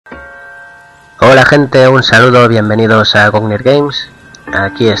Hola gente, un saludo, bienvenidos a GungnirGames.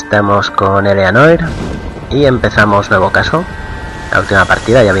 Aquí estamos con Noire y empezamos nuevo caso. La última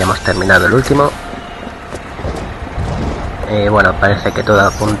partida, ya habíamos terminado el último. Y bueno, parece que todo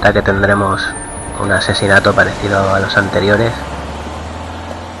apunta a que tendremos un asesinato parecido a los anteriores.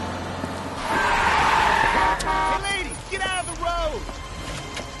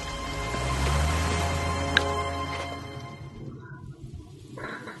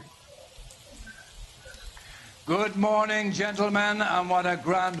 Good morning, gentlemen, and what a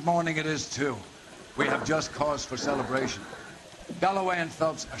grand morning it is, too. We have just cause for celebration. Galloway and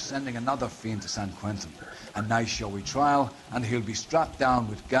Phelps are sending another fiend to San Quentin. A nice showy trial, and he'll be strapped down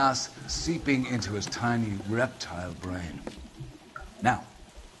with gas seeping into his tiny reptile brain. Now,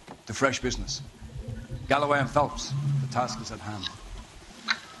 to fresh business. Galloway and Phelps, the task is at hand.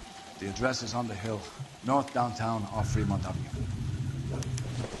 The address is on the hill, north downtown off Fremont Avenue.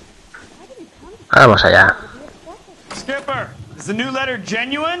 Vamos allá. Skipper, is the new letter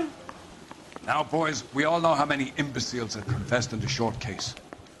genuine? Now, boys, we all know how many imbeciles have confessed in the short case.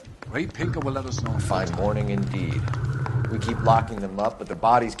 Ray Pinker will let us know. Fine morning indeed. We keep locking them up, but the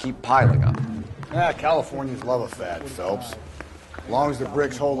bodies keep piling up. Yeah, Californians love a fad, Phelps. As long as the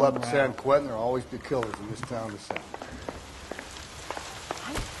bricks hold up in San Quentin, there'll always be killers in this town to sell.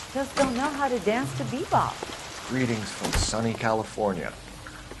 I just don't know how to dance to bebop. Greetings from sunny California.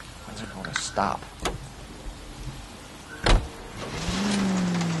 When's it going to stop?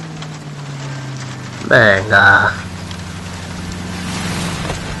 Venga.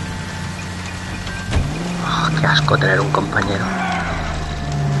 Oh, qué asco tener un compañero.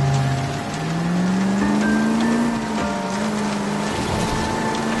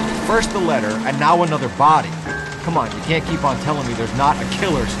 First the letter, and now another body. Come on, you can't keep on telling me there's not a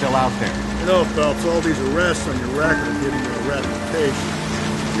killer still out there. You know, Phelps, all these arrests on your record are giving you a reputation.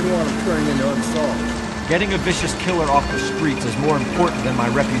 You don't want them turning into unsolved. Getting a vicious killer off the streets is more important than my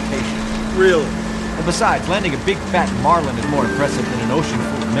reputation. Really? And besides, landing a big fat marlin is more impressive than an ocean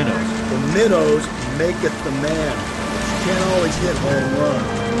full of minnows. The minnows make it the man. You can't always hit home runs.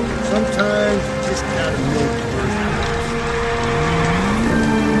 Sometimes you just gotta make the first pass.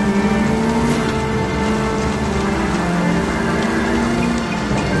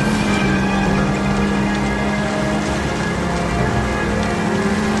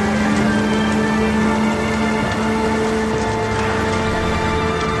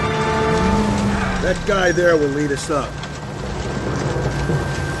 That guy there will lead us up.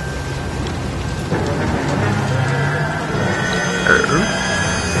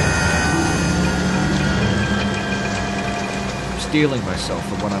 I'm steeling myself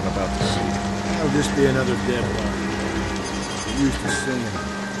for what I'm about to see. That'll just be another dead body. You're used to singing.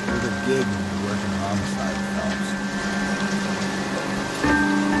 You're the gig when you're working homicide, Phelps.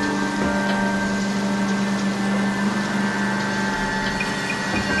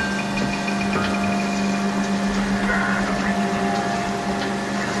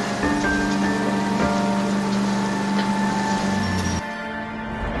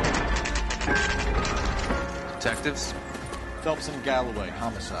 Detectives? Phelps and Galloway,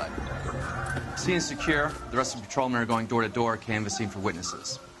 homicide. Scene is secure. The rest of the patrolmen are going door to door, canvassing for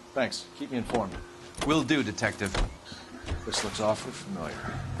witnesses. Thanks. Keep me informed. Will do, Detective. This looks awfully familiar.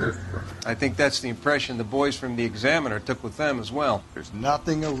 I think that's the impression the boys from the Examiner took with them as well. There's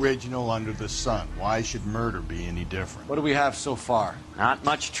nothing original under the sun. Why should murder be any different? What do we have so far? Not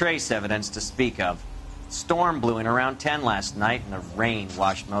much trace evidence to speak of. Storm blew in around 10 last night, and the rain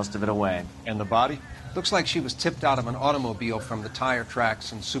washed most of it away. And the body? Looks like she was tipped out of an automobile from the tire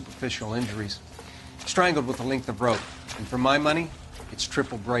tracks and superficial injuries. Strangled with a length of rope. And for my money, it's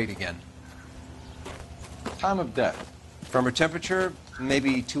triple braid again. Time of death? From her temperature,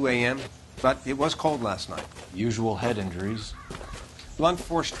 maybe 2 a.m., but it was cold last night. Usual head injuries. Blunt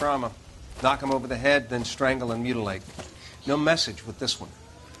force trauma. Knock him over the head, then strangle and mutilate. No message with this one.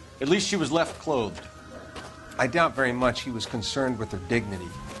 At least she was left clothed. I doubt very much he was concerned with her dignity.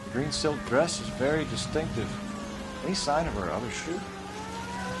 The green silk dress is very distinctive. Any sign of her other shoe?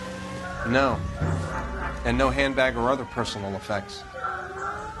 No. And no handbag or other personal effects.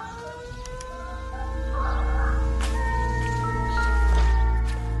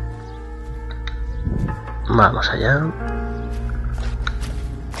 Vamos allá.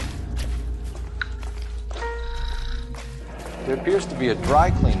 There appears to be a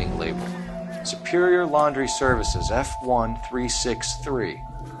dry cleaning label. Superior Laundry Services, F1363.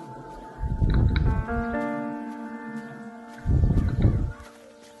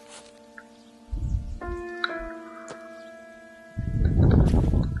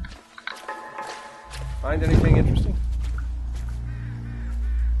 Find anything interesting?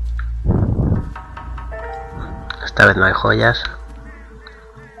 esta vez no hay joyas.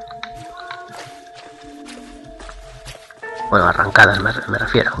 Bueno, arrancadas me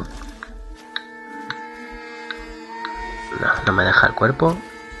refiero. No me deja el cuerpo.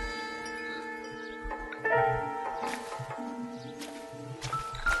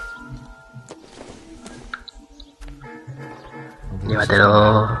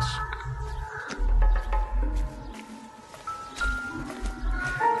 Llévatelo.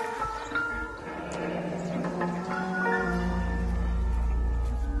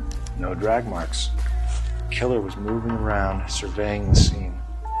 No drag marks. The killer was moving around, surveying the scene.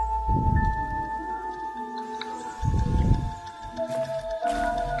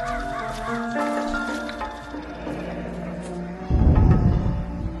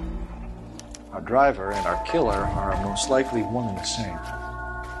 Our driver and our killer are most likely one and the same.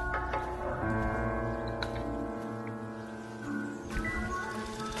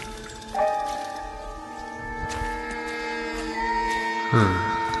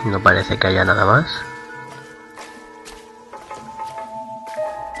 No parece que haya nada más.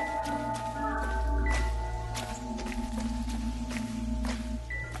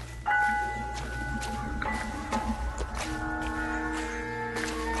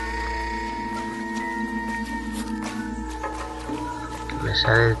 Me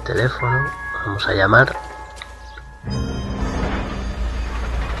sale el teléfono. Vamos a llamar.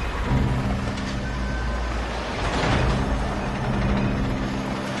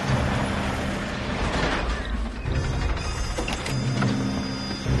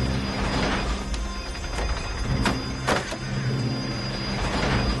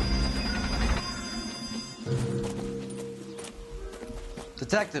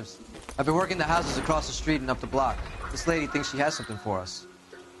 Detectives, I've been working the houses across the street and up the block. This lady thinks she has something for us.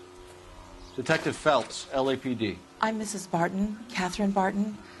 Detective Phelps, LAPD. I'm Mrs. Barton, Catherine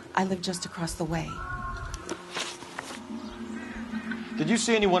Barton. I live just across the way. Did you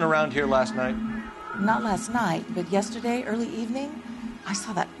see anyone around here last night? Not last night, but yesterday, early evening, I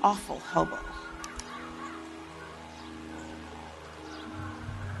saw that awful hobo.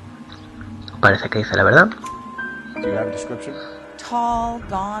 Parece que dice la verdad. Do you have a description? Tall,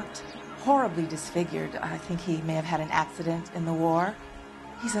 gaunt, horribly disfigured. I think he may have had an accident in the war.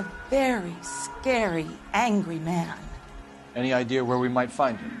 He's a very scary, angry man. Any idea where we might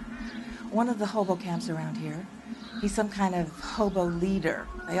find him? One of the hobo camps around here. He's some kind of hobo leader.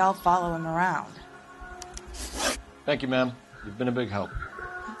 They all follow him around. Thank you, ma'am. You've been a big help.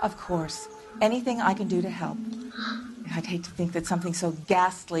 Of course. Anything I can do to help. I'd hate to think that something so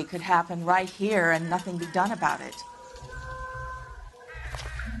ghastly could happen right here and nothing be done about it.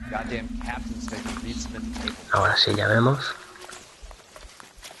 Goddamn captain's taking beats at the table. Ahora sí, ya vemos.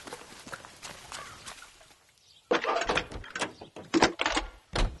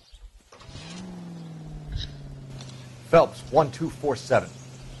 Phelps, 1247.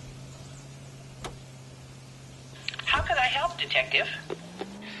 How could I help, Detective?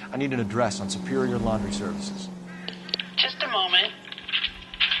 I need an address on Superior Laundry Services. Just a moment.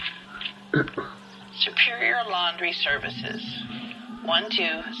 Superior Laundry Services,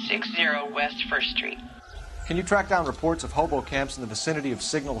 1260 West 1st Street. Can you track down reports of hobo camps in the vicinity of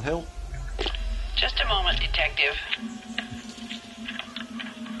Signal Hill? Just a moment, Detective.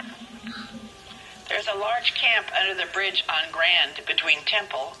 There's a large camp under the bridge on Grand between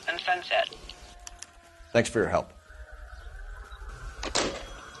Temple and Sunset. Thanks for your help.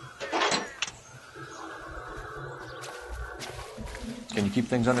 Can you keep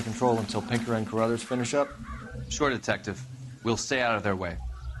things under control until Pinker and Carruthers finish up? Sure, Detective. We'll stay out of their way.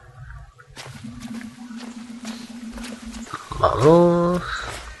 Vamos.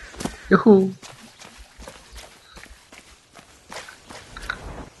 Yuhu.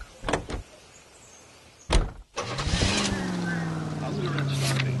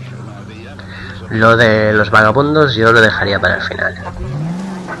 Lo de los vagabundos yo lo dejaría para el final.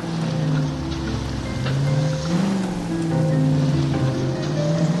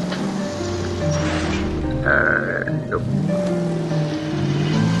 No.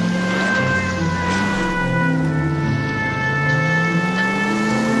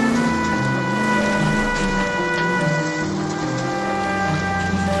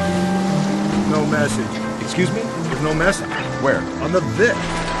 No message. Excuse me? There's no message. Where? On the Vic.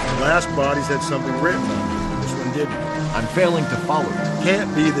 The last bodies had something written on it. This one didn't. I'm failing to follow you. Can't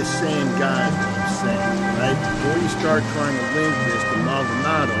be the same guy, is what I'm saying, right? Before you start trying to link this to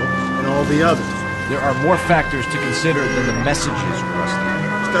Maldonado and all the others. There are more factors to consider than the messages, Rusty.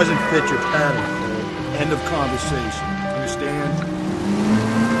 This doesn't fit your pattern, Cole. End of conversation. Understand?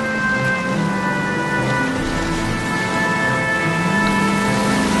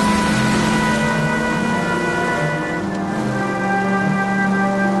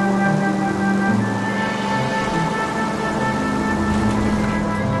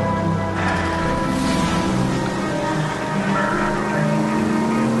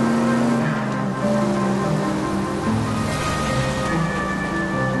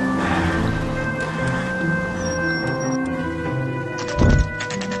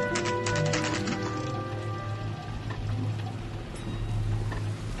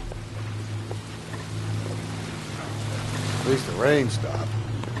 At least the rain stopped.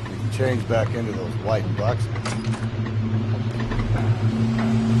 We can change back into those white boxes.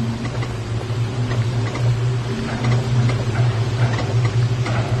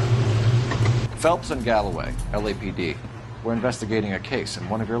 Phelps and Galloway, LAPD. We're investigating a case, and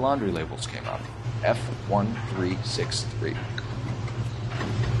one of your laundry labels came up. F1363.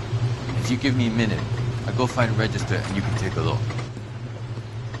 If you give me a minute, I'll go find a register and you can take a look.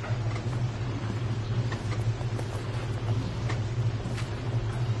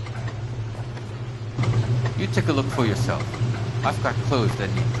 You take a look for yourself. I've got clothes that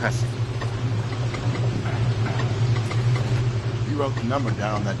need pressing. You wrote the number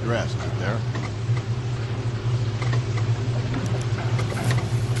down on that dress, right there.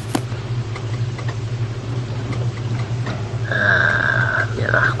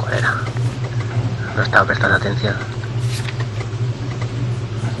 Mierda, ¿cuál era? No estaba prestando atención.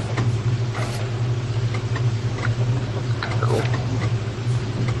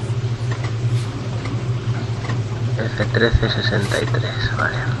 F1363,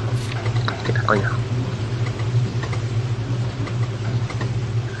 vale. Quita, coño.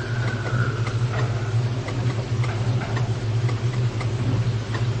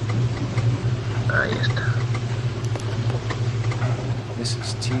 Ahí está. Mrs.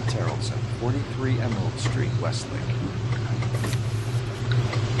 T. Terrellson, 43 Emerald Street, Westlake.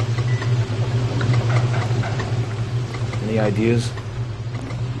 Any ideas?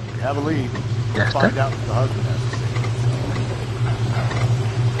 We have a lead. Let's find out what the husband has to say.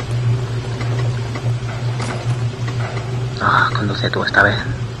 Ah, conduce tú esta vez.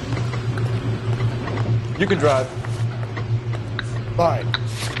 You can drive. Fine.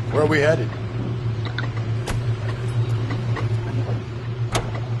 Where are we headed?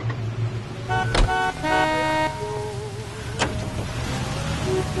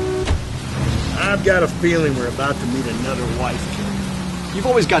 I've got a feeling we're about to meet another wife killer. You've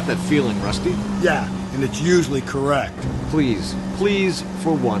always got that feeling, Rusty. Yeah, and it's usually correct. Please, please,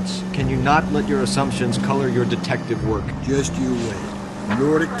 for once, can you not let your assumptions color your detective work? Just you wait.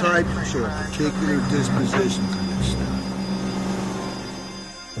 Nordic types show particular dispositions in this stuff.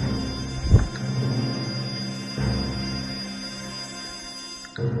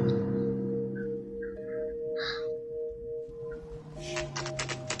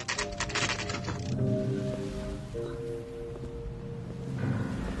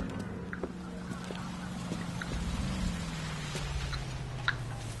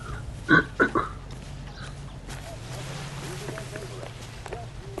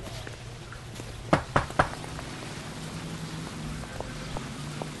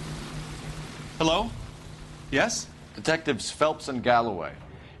 Hello? Yes? Detectives Phelps and Galloway.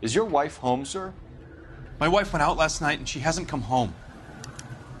 Is your wife home, sir? My wife went out last night and she hasn't come home.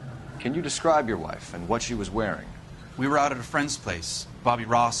 Can you describe your wife and what she was wearing? We were out at a friend's place, Bobby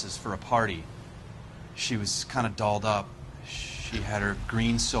Ross's, for a party. She was kind of dolled up. She had her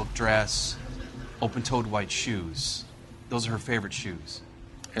green silk dress, open-toed white shoes. Those are her favorite shoes.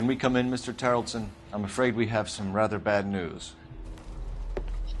 Can we come in, Mr. Terrellson? I'm afraid we have some rather bad news.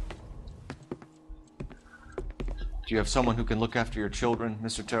 Do you have someone who can look after your children,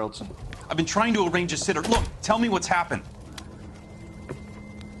 Mr. Terrellson? I've been trying to arrange a sitter. Look, tell me what's happened.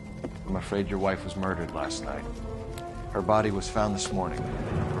 I'm afraid your wife was murdered last night. Her body was found this morning.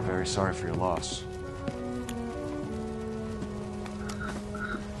 We're very sorry for your loss.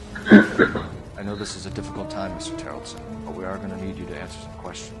 I know this is a difficult time, Mr. Terrellson, but we are going to need you to answer some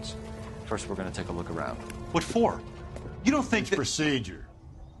questions. First, we're going to take a look around. What for? You don't think it's procedure.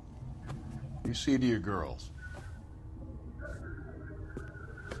 You see to your girls.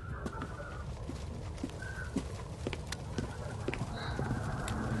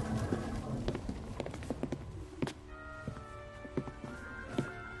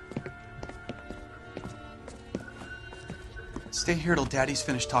 Stay here till Daddy's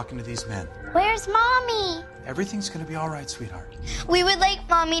finished talking to these men. Where's Mommy? Everything's gonna be all right, sweetheart. We would like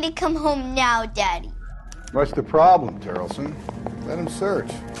Mommy to come home now, Daddy. What's the problem, Terrellson? Let him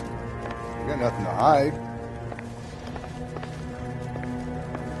search. You got nothing to hide.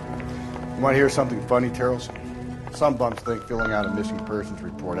 You want to hear something funny, Terrellson? Some bums think filling out a missing persons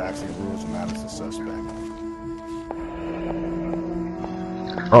report actually rules them out as a suspect.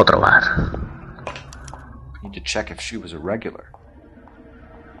 Otro bar. Need to check if she was a regular.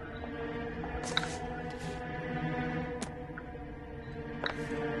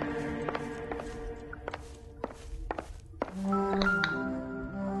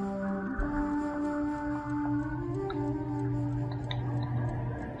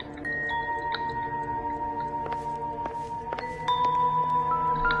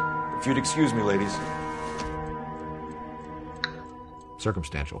 If you'd excuse me, ladies.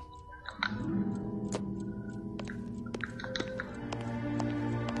 circumstantial.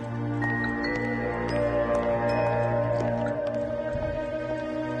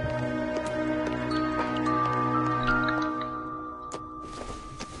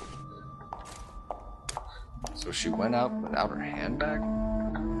 So she went out without her handbag?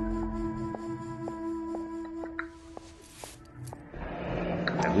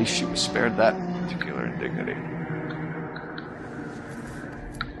 At least she was spared that particular indignity.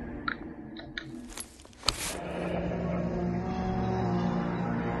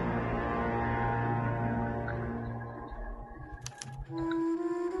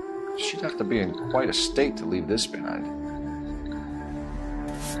 She'd have to be in quite a state to leave this behind.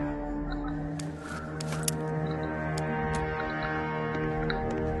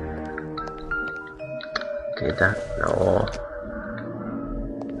 Etiqueta, no.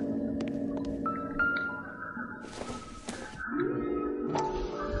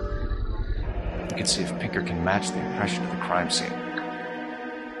 We can see if Pinker can match the impression of the crime scene.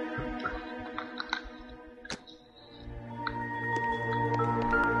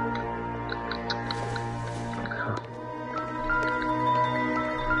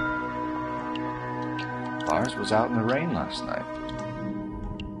 Lars was out in the rain last night.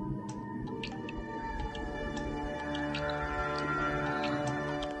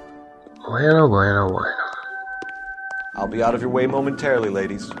 Bueno. I'll be out of your way momentarily,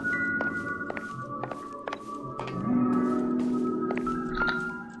 ladies.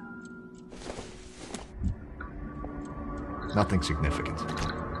 Nothing significant.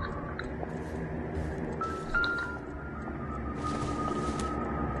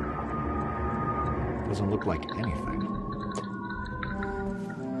 Doesn't look like anything.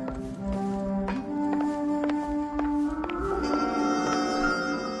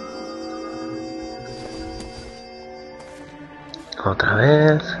 Otra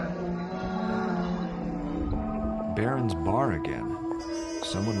vez. Baron's bar again.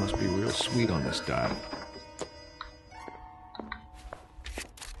 Someone must be real sweet on this dial.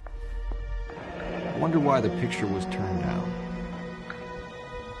 I wonder why the picture was turned down.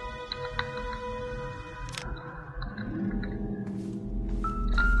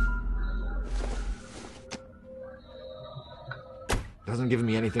 Doesn't give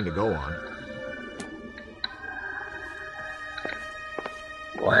me anything to go on.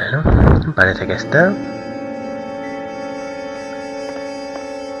 Bueno, parece que está.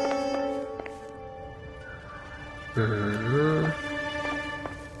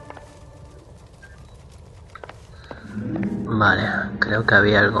 Vale, creo que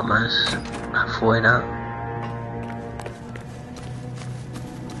había algo más afuera.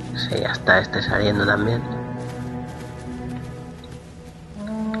 Sí, ya está este saliendo también.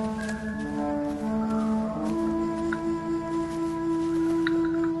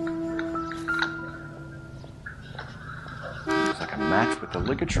 The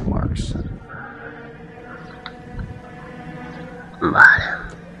ligature marks. Vale.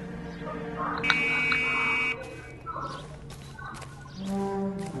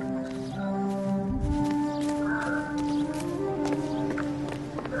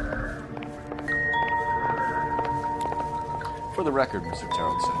 For the record, Mr.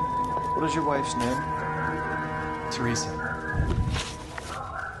 Tarleton, what is your wife's name? Teresa.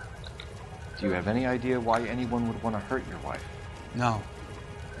 Do you have any idea why anyone would want to hurt your wife? No.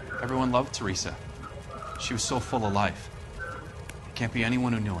 Everyone loved Teresa. She was so full of life. There can't be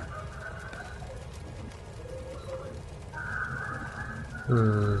anyone who knew her.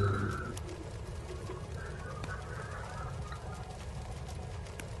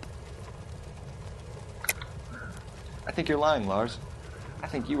 I think you're lying, Lars. I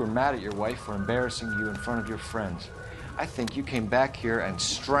think you were mad at your wife for embarrassing you in front of your friends. I think you came back here and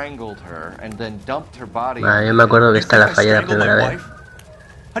strangled her and then dumped her body. Ah, yo me acuerdo que esta la fallé la primera vez.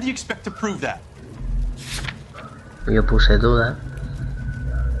 How do you expect to prove that? Yo puse duda.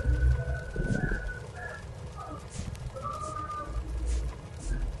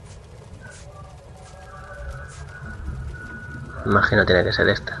 Imagino tiene que ser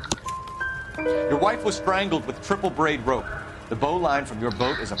esta. Your wife was strangled with triple braid rope. The bow line from your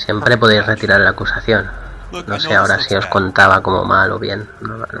boat is a Siempre podéis retirar la acusación. No sé ahora si os contaba como mal o bien.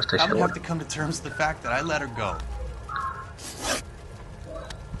 No estoy seguro.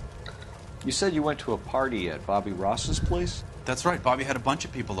 You said you went to a party at Bobby Ross's place? That's right. Bobby had a bunch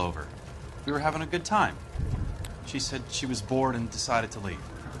of people over. We were having a good time. She said she was bored and decided to leave.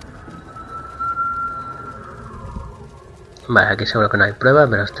 Vale, aquí seguro que no hay prueba,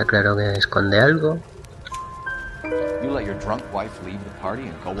 pero está claro que esconde algo. You let your drunk wife leave the party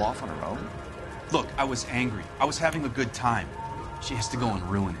and go off on her own? Look, I was angry. I was having a good time. She has to go and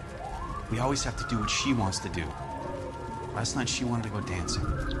ruin it. We always have to do what she wants to do. Last night she wanted to go dancing.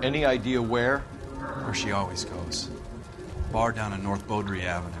 Any idea where? Where she always goes. Bar down on North Beaudry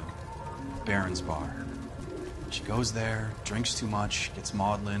Avenue. Baron's Bar. She goes there, drinks too much, gets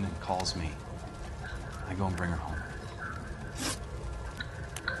maudlin, and calls me. I go and bring her home.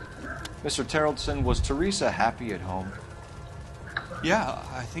 Mr. Terrellson, was Teresa happy at home? Yeah,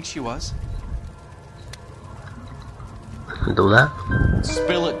 I think she was. ¿Duda?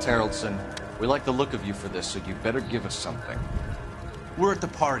 Spill it, Terrellson. We like the look of you for this, so you better give us something. We're at the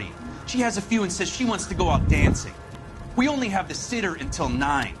party. She has a few and says she wants to go out dancing. We only have the sitter until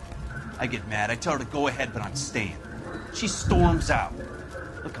 9. I get mad. I tell her to go ahead, but I'm staying. She storms out.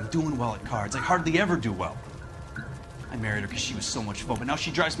 Look, I'm doing well at cards. I hardly ever do well. I married her because she was so much fun, but now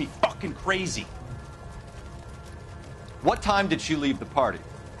she drives me fucking crazy. What time did she leave the party?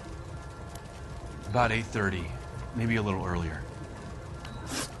 About 8:30, maybe a little earlier.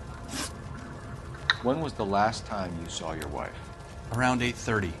 When was the last time you saw your wife? Around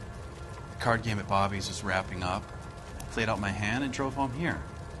 8:30. The card game at Bobby's was wrapping up. I played out my hand and drove home here.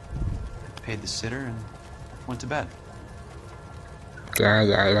 Paid the sitter and went to bed. Ya, y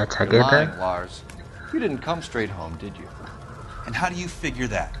la You're chaqueta. lying, Lars. You didn't come straight home, did you? And how do you figure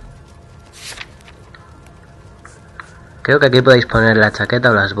that? Creo que aquí podéis poner la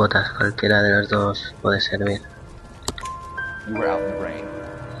chaqueta o las botas. Cualquiera de los dos puede servir. You were out in the rain.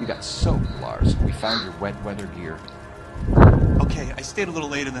 You got soaked, Lars. We found your wet weather gear. Okay, I stayed a little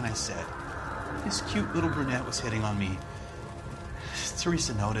later than I said. This cute little brunette was hitting on me.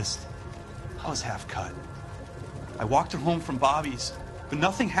 Teresa noticed. I was half cut. I walked her home from Bobby's, but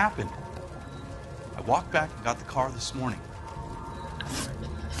nothing happened. I walked back and got the car this morning.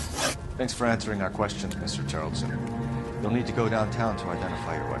 Thanks for answering our questions, Mr. Terrellson. You'll need to go downtown to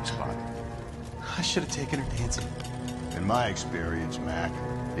identify your wife's spot. I should have taken her dancing. In my experience, Mac,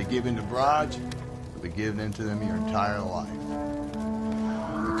 you give in to broads, you'll be giving in to them your entire life.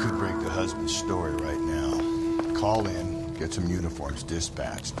 We could break the husband's story right now. Call in, get some uniforms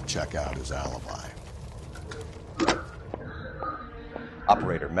dispatched to check out his alibi.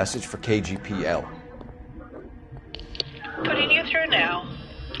 Operator, message for KGPL. Putting you through now.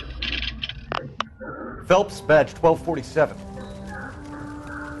 Phelps, badge 1247.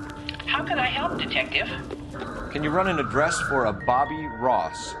 How can I help, Detective? Can you run an address for a Bobby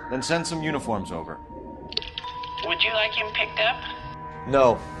Ross, then send some uniforms over? Would you like him picked up?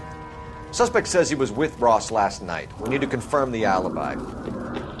 No. Suspect says he was with Ross last night. We need to confirm the alibi.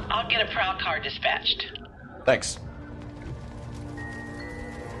 I'll get a prowl car dispatched. Thanks.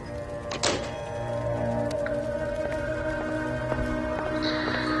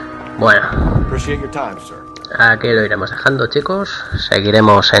 Bueno, Appreciate your time, sir. aquí lo iremos dejando, chicos.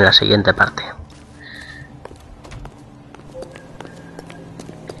 Seguiremos en la siguiente parte.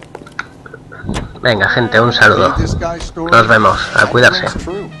 Venga, gente, un saludo. Nos vemos. A cuidarse.